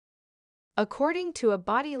According to a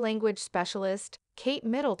body language specialist, Kate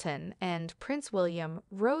Middleton and Prince William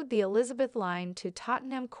rode the Elizabeth line to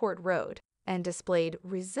Tottenham Court Road and displayed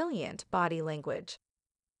resilient body language.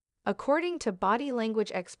 According to body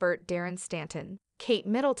language expert Darren Stanton, Kate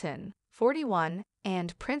Middleton, 41,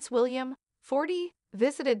 and Prince William, 40,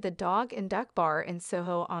 visited the Dog and Duck Bar in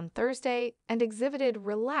Soho on Thursday and exhibited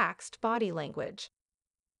relaxed body language.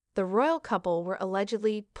 The royal couple were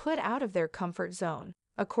allegedly put out of their comfort zone,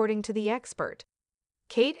 according to the expert.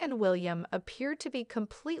 Kate and William appeared to be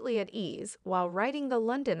completely at ease while riding the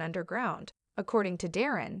London Underground, according to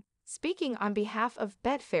Darren, speaking on behalf of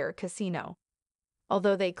Betfair Casino.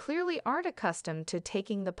 Although they clearly aren't accustomed to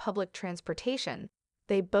taking the public transportation,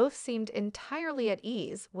 they both seemed entirely at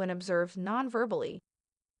ease when observed non-verbally.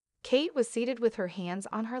 Kate was seated with her hands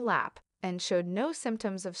on her lap and showed no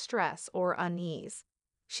symptoms of stress or unease.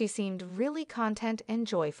 She seemed really content and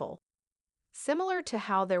joyful. Similar to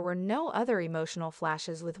how there were no other emotional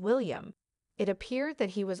flashes with William, it appeared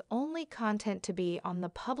that he was only content to be on the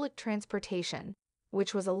public transportation,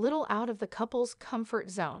 which was a little out of the couple's comfort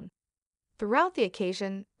zone. Throughout the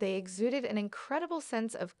occasion, they exuded an incredible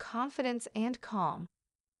sense of confidence and calm.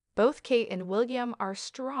 Both Kate and William are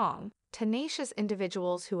strong, tenacious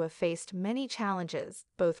individuals who have faced many challenges,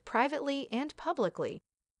 both privately and publicly.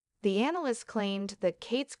 The analyst claimed that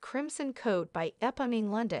Kate's crimson coat by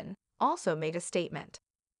Epping, London, also made a statement.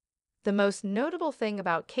 The most notable thing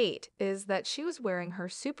about Kate is that she was wearing her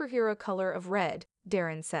superhero color of red,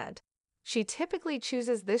 Darren said. She typically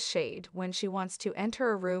chooses this shade when she wants to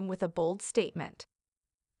enter a room with a bold statement.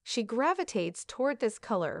 She gravitates toward this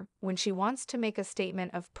color when she wants to make a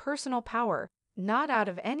statement of personal power, not out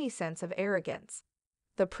of any sense of arrogance.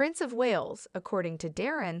 The Prince of Wales, according to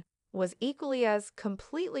Darren, was equally as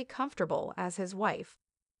completely comfortable as his wife.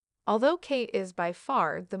 Although Kate is by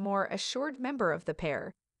far the more assured member of the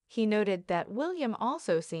pair, he noted that William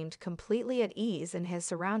also seemed completely at ease in his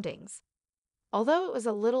surroundings. Although it was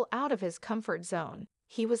a little out of his comfort zone,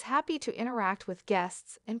 he was happy to interact with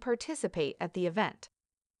guests and participate at the event.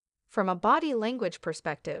 From a body language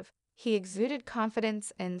perspective, he exuded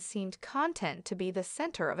confidence and seemed content to be the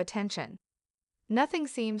center of attention. Nothing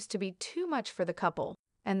seems to be too much for the couple,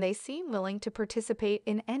 and they seem willing to participate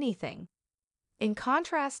in anything. In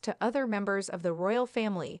contrast to other members of the royal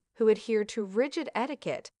family who adhere to rigid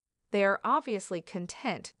etiquette, they are obviously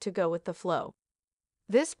content to go with the flow.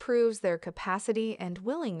 This proves their capacity and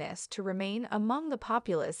willingness to remain among the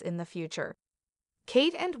populace in the future.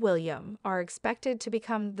 Kate and William are expected to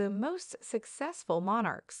become the most successful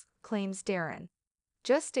monarchs, claims Darren.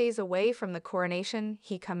 Just days away from the coronation,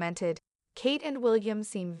 he commented, Kate and William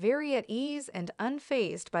seem very at ease and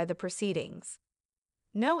unfazed by the proceedings.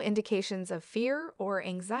 No indications of fear or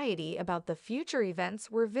anxiety about the future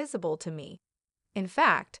events were visible to me. In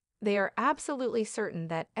fact, they are absolutely certain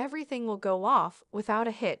that everything will go off without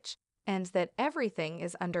a hitch and that everything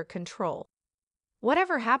is under control.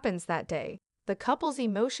 Whatever happens that day, the couple's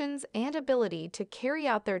emotions and ability to carry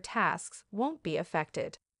out their tasks won't be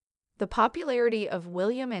affected. The popularity of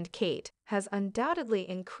William and Kate has undoubtedly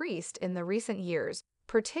increased in the recent years,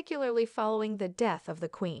 particularly following the death of the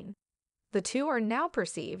Queen. The two are now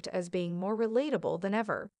perceived as being more relatable than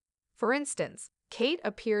ever. For instance, Kate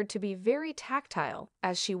appeared to be very tactile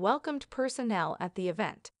as she welcomed personnel at the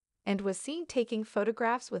event and was seen taking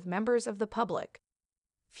photographs with members of the public.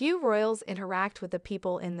 Few royals interact with the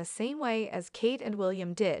people in the same way as Kate and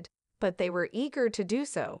William did, but they were eager to do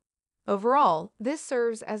so. Overall, this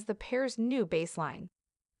serves as the pair's new baseline.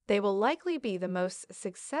 They will likely be the most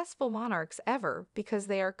successful monarchs ever because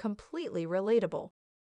they are completely relatable.